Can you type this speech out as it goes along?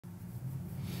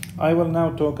I will now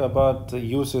talk about the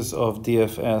uses of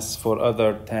DFS for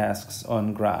other tasks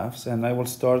on graphs, and I will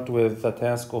start with the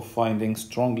task of finding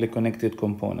strongly connected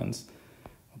components.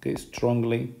 Okay,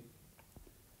 strongly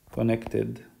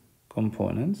connected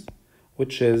components,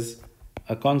 which is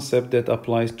a concept that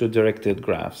applies to directed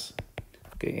graphs.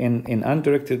 Okay, in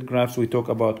undirected graphs, we talk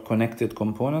about connected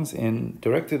components. In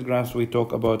directed graphs, we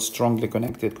talk about strongly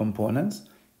connected components.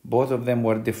 Both of them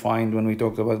were defined when we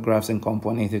talked about graphs in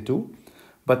Component 82.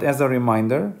 But as a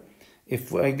reminder,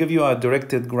 if I give you a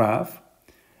directed graph,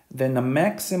 then a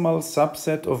maximal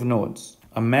subset of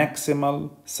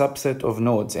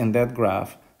nodes in that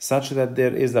graph, such that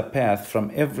there is a path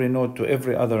from every node to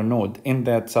every other node in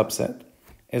that subset,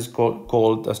 is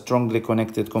called a strongly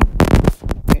connected component.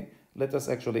 Okay? Let us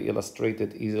actually illustrate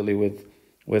it easily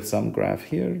with some graph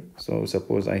here. So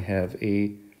suppose I have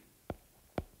A,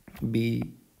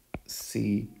 B,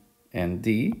 C, and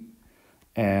D.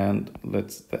 And let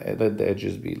the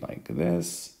edges be like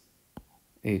this.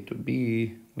 A to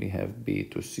B, we have B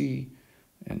to C,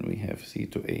 and we have C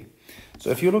to A. So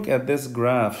if you look at this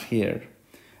graph here,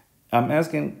 I'm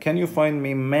asking, can you find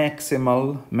me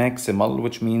maximal,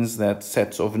 which means that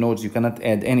sets of nodes, you cannot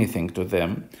add anything to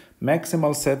them,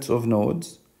 maximal sets of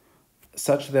nodes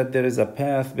such that there is a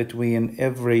path between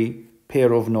every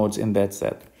pair of nodes in that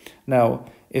set. Now,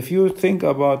 if you think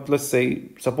about, let's say,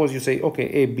 suppose you say, okay,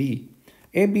 AB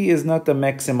is not a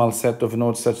maximal set of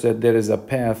nodes such that there is a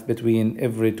path between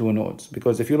every two nodes.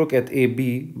 Because if you look at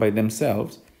AB by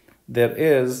themselves, there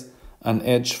is an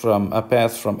edge from a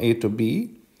path from A to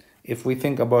B. If we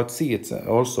think about C, it's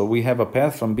also, we have a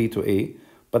path from B to A,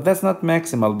 but that's not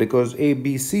maximal because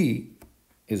ABC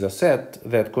is a set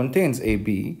that contains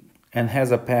AB and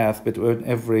has a path between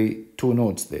every two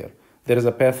nodes there. There is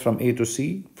a path from A to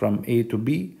C, from A to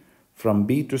B, from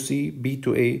B to C, B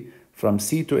to A, from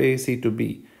C to A, C to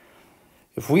B.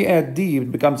 If we add D,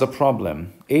 it becomes a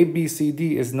problem. A, B, C,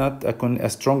 D is not a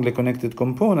strongly connected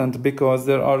component because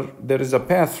there is a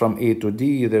path from A to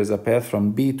D, there is a path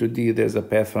from B to D, there is a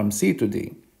path from C to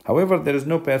D. However, there is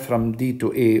no path from D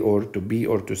to A or to B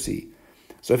or to C.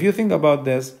 So if you think about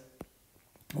this,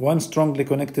 one strongly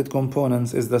connected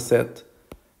component is the set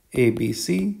A, B,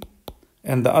 C,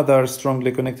 and the other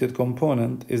strongly connected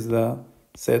component is the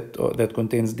set that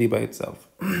contains D by itself.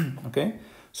 Okay,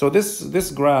 so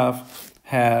this graph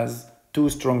has two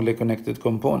strongly connected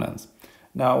components.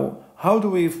 Now, how do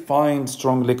we find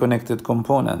strongly connected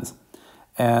components?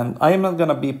 And I am not going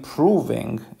to be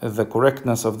proving the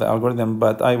correctness of the algorithm,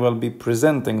 but I will be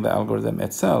presenting the algorithm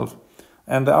itself.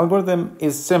 And the algorithm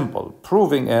is simple.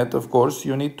 Proving it, of course,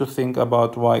 you need to think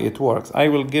about why it works. I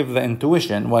will give the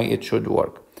intuition why it should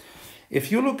work. If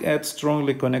you look at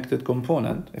strongly connected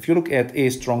component, if you look at a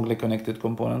strongly connected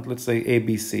component, let's say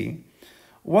ABC,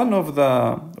 one of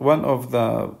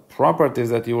the properties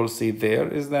that you will see there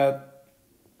is that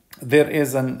there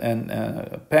is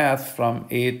a path from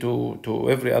A to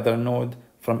every other node,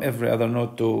 from every other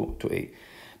node to A.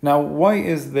 Now, why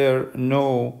is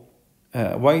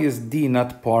D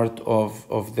not part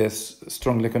of this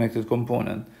strongly connected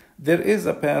component? There is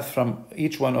a path from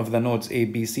each one of the nodes A,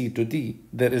 B, C to D.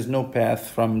 There is no path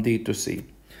from D to C.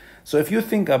 So if you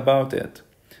think about it,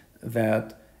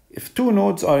 that if two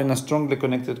nodes are in a strongly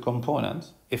connected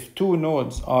component,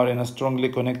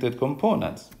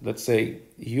 let's say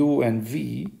U and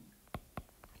V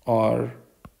are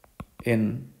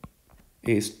in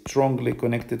a strongly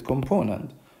connected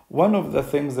component, one of the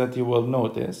things that you will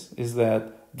notice is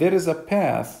that there is a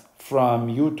path from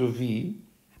U to V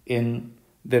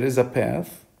there is a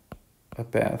path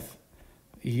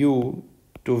U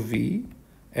to V,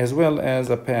 as well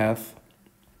as a path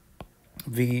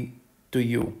V to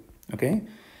U, okay?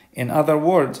 In other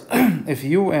words, if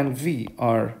U and V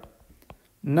are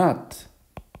not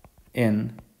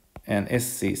in an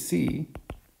SCC,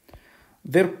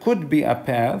 there could be a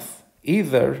path,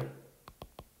 either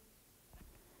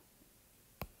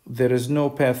there is no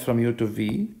path from U to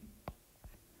V,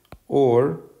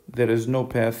 or there is no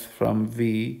path from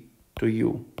V to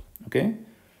U, okay?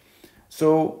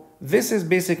 So this is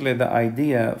basically the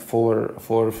idea for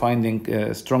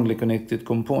finding strongly connected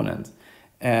components.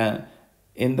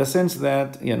 In the sense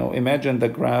that, imagine the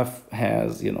graph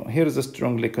has, here's a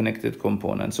strongly connected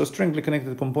component. So strongly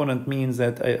connected component means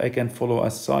that I can follow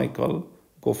a cycle,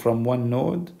 go from one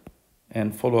node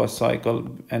and follow a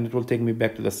cycle, and it will take me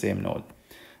back to the same node.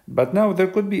 But now there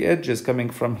could be edges coming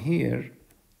from here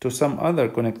to some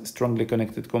other strongly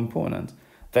connected component.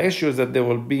 The issue is that there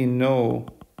will be no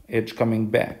edge coming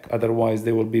back. Otherwise,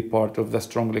 they will be part of the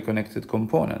strongly connected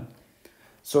component.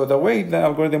 So the way the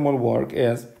algorithm will work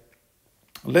is,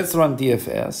 let's run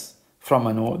DFS from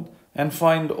a node. and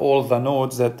find all the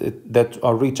nodes that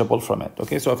are reachable from it.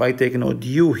 Okay, so if I take node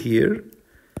U here,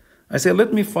 I say,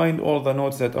 let me find all the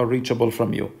nodes that are reachable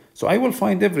from U. So I will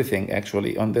find everything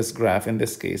actually on this graph in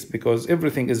this case, because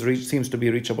everything seems to be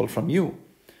reachable from U.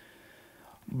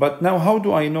 But now how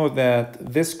do I know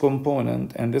that this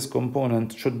component and this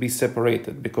component should be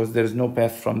separated because there's no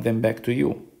path from them back to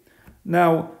U?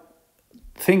 Now,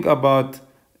 think about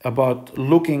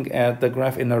looking at the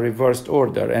graph in a reversed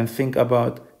order and think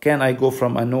about, can I go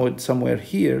from a node somewhere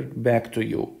here back to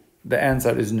U? The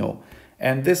answer is no.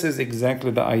 And this is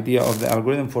exactly the idea of the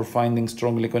algorithm for finding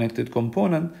strongly connected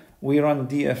component. We run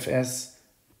DFS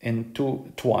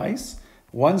twice,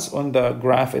 once on the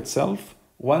graph itself,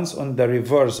 once on the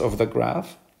reverse of the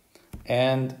graph,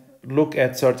 and look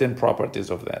at certain properties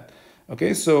of that.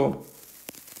 Okay, so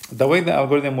the way the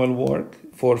algorithm will work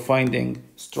for finding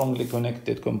strongly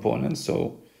connected components,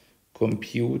 so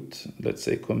let's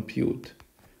say compute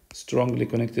strongly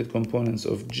connected components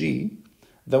of G,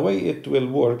 the way it will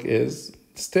work is,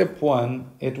 step 1,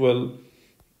 it will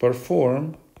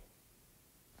perform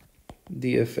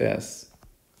DFS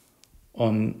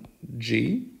on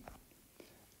G,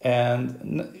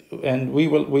 and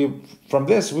from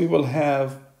this we will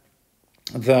have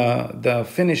the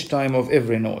finish time of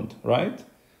every node, right?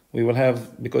 We will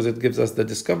have, because it gives us the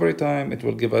discovery time, it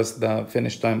will give us the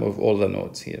finish time of all the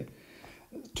nodes here.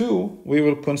 2, we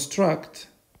will construct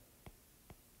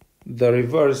the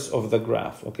reverse of the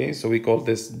graph. Okay, so we call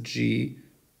this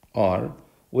GR,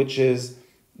 which is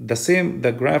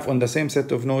the graph on the same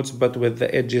set of nodes but with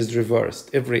the edges reversed.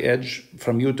 Every edge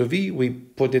from U to V, we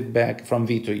put it back from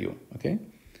V to U. Okay,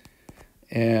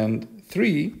 and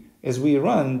 3 is we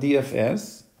run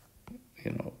DFS.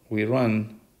 We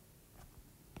run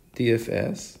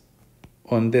DFS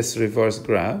on this reverse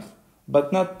graph,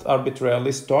 but not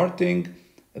arbitrarily, starting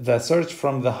the search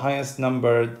from the highest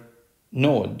numbered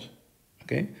node.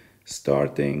 Okay,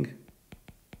 starting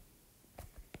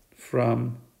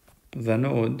from the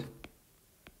node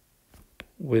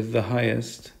with the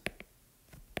highest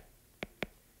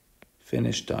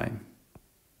finish time.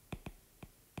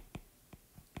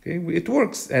 Okay, it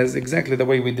works as exactly the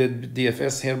way we did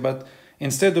DFS here, but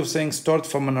instead of saying start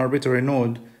from an arbitrary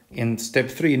node in step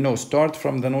 3, no, start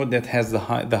from the node that has the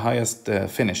highest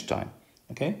finish time.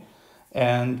 Okay,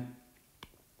 and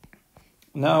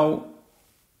now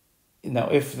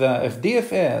if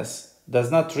DFS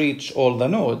does not reach all the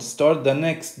nodes, start the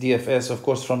next DFS, of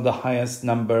course, from the highest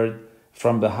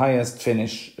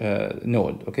finish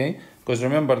node. Okay, because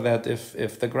remember that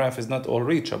if the graph is not all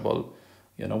reachable,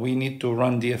 we need to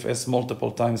run DFS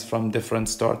multiple times from different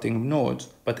starting nodes,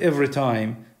 but every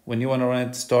time when you want to run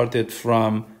it, start it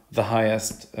from the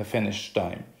highest finish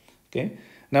time. Okay,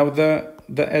 now the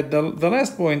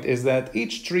last point is that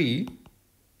each tree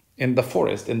in the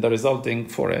forest, in the resulting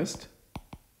forest,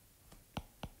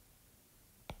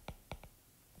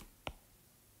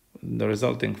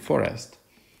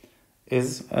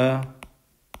 is a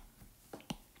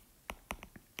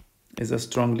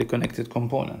strongly connected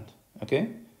component, okay,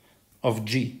 of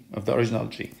G, of the original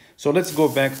G. So let's go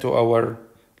back to our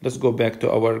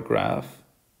graph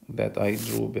that I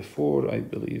drew before. I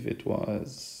believe it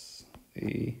was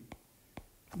A,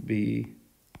 B,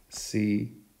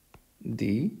 C,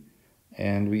 D,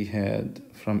 and we had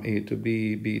from A to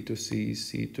B, B to C,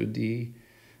 C to D,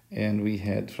 and we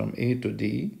had from A to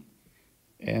D,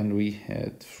 and we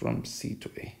had from C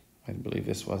to A. I believe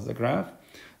this was the graph.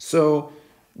 So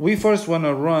we first want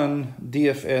to run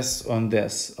DFS on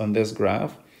this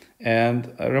graph,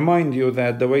 and I remind you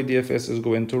that the way DFS is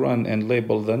going to run and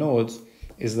label the nodes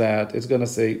is that it's going to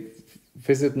say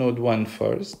visit node 1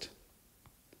 first,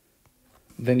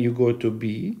 then you go to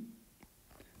B,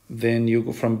 then you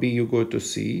go from B, you go to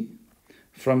C.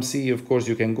 From C, of course,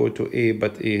 you can go to A,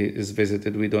 but A is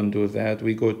visited. We don't do that.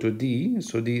 We go to D.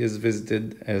 So D is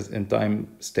visited as in time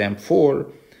stamp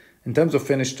 4. In terms of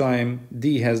finish time,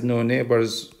 D has no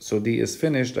neighbors, so D is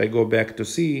finished. I go back to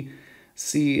C.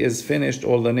 C is finished.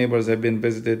 All the neighbors have been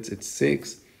visited. It's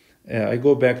 6. I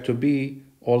go back to B.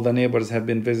 All the neighbors have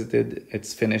been visited.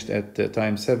 It's finished at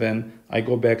time 7. I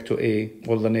go back to A.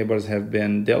 All the neighbors have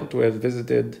been dealt with,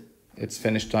 visited. Its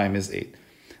finish time is 8.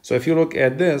 So if you look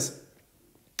at this,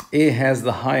 A has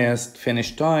the highest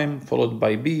finish time, followed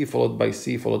by B, followed by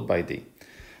C, followed by D.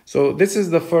 So this is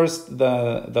the first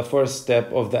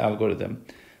step of the algorithm.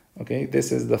 Okay,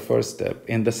 this is the first step.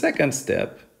 In the second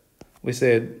step, we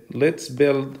said, let's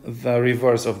build the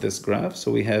reverse of this graph.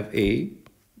 So we have A,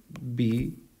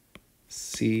 B,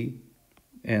 C,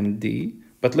 and D,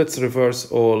 but let's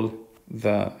reverse all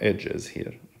the edges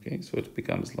here. Okay, so it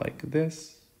becomes like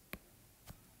this.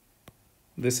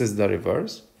 This is the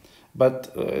reverse.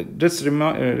 But just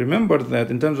remember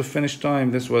that in terms of finish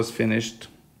time, this was finished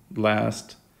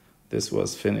last, this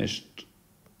was finished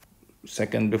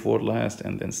second before last,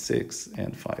 and then 6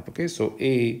 and 5. Okay, so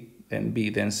A, then B,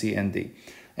 then C, and D.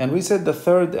 And we said the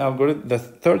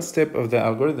third step of the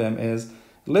algorithm is,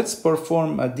 let's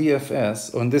perform a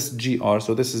DFS on this GR.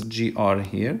 So this is GR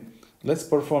here. Let's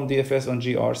perform DFS on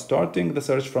GR, starting the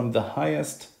search from the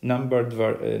highest numbered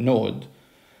node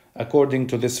according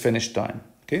to this finish time.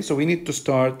 Okay, so we need to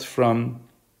start from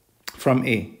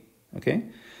A. Okay,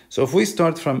 so if we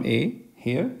start from A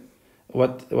here,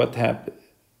 what happens?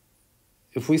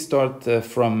 If we start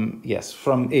from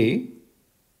A,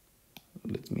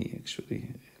 let me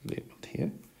actually label it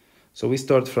here. So we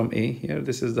start from A here.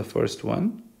 This is the first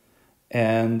one,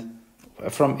 and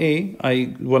from A,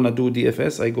 I want to do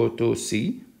DFS. I go to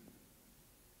C,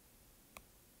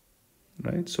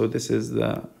 right? So this is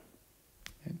the,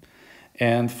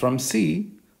 and from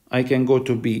C, I can go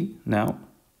to B now,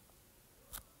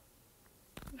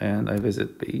 and I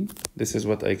visit B. This is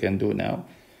what I can do now.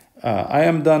 I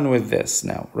am done with this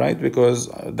now, right? Because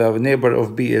the neighbor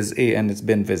of B is A and it's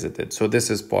been visited. So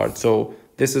this is part. So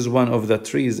this is one of the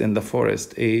trees in the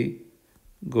forest. A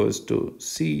goes to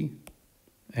C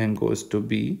and goes to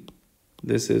B.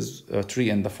 This is a tree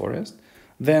in the forest.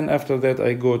 Then after that,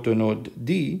 I go to node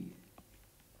D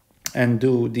and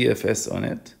do DFS on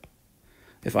it.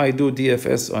 If I do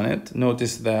DFS on it,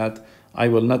 notice that I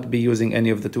will not be using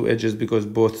any of the two edges because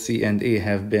both C and A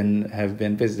have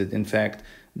been visited. In fact,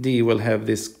 D will have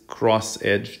this cross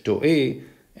edge to A,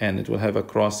 and it will have a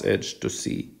cross edge to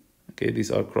C. Okay, these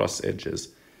are cross edges,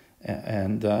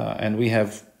 and we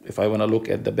have, if I want to look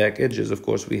at the back edges, of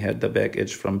course, we had the back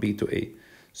edge from B to A.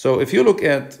 So if you look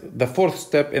at the fourth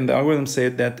step in the algorithm,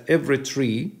 said that every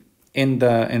tree in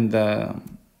the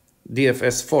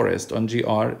DFS forest on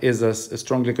GR is a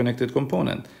strongly connected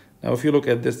component. Now, if you look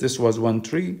at this, this was one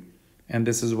tree, and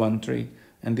this is one tree,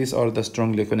 and these are the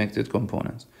strongly connected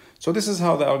components. So this is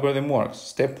how the algorithm works.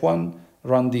 Step 1,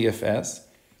 run DFS.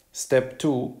 Step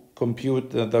 2,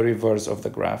 compute the reverse of the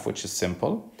graph, which is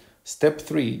simple. Step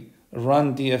 3,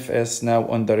 run DFS now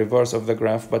on the reverse of the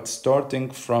graph, but starting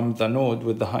from the node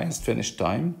with the highest finish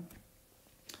time.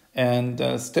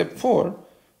 And step 4,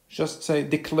 just say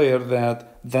declare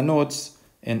that the nodes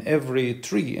in every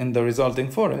tree in the resulting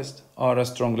forest are a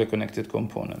strongly connected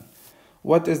component.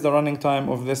 What is the running time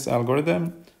of this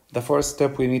algorithm? The first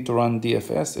step, we need to run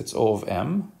DFS. It's O of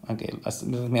M. Okay, let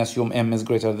me assume M is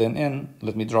greater than N.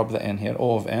 Let me drop the N here,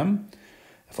 O of M.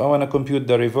 If I want to compute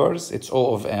the reverse, it's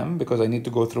O of M because I need to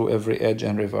go through every edge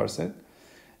and reverse it.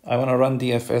 I want to run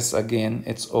DFS again,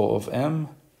 it's O of M.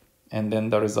 And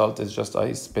then the result is just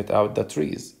I spit out the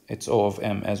trees. It's O of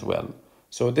M as well.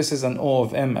 So this is an O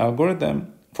of M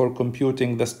algorithm for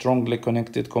computing the strongly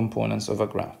connected components of a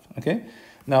graph. Okay.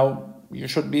 Now, you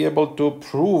should be able to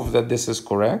prove that this is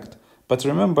correct, but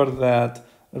remember that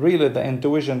really the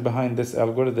intuition behind this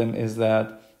algorithm is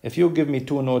that if you give me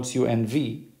two nodes U and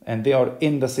V, and they are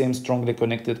in the same strongly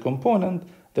connected component,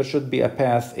 there should be a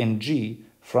path in G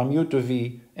from U to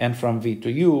V and from V to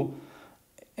U,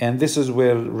 and this is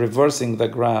where reversing the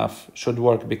graph should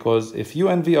work, because if U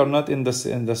and V are not in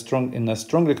a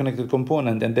strongly connected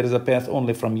component, and there is a path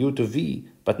only from U to V,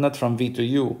 but not from V to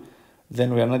U,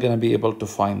 then we are not going to be able to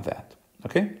find that.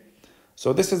 Okay,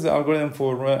 so this is the algorithm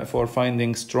for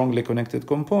finding strongly connected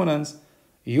components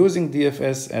using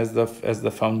DFS as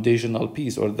the foundational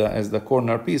piece, or as the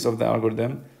corner piece of the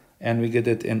algorithm, and we get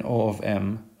it in O of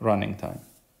M running time.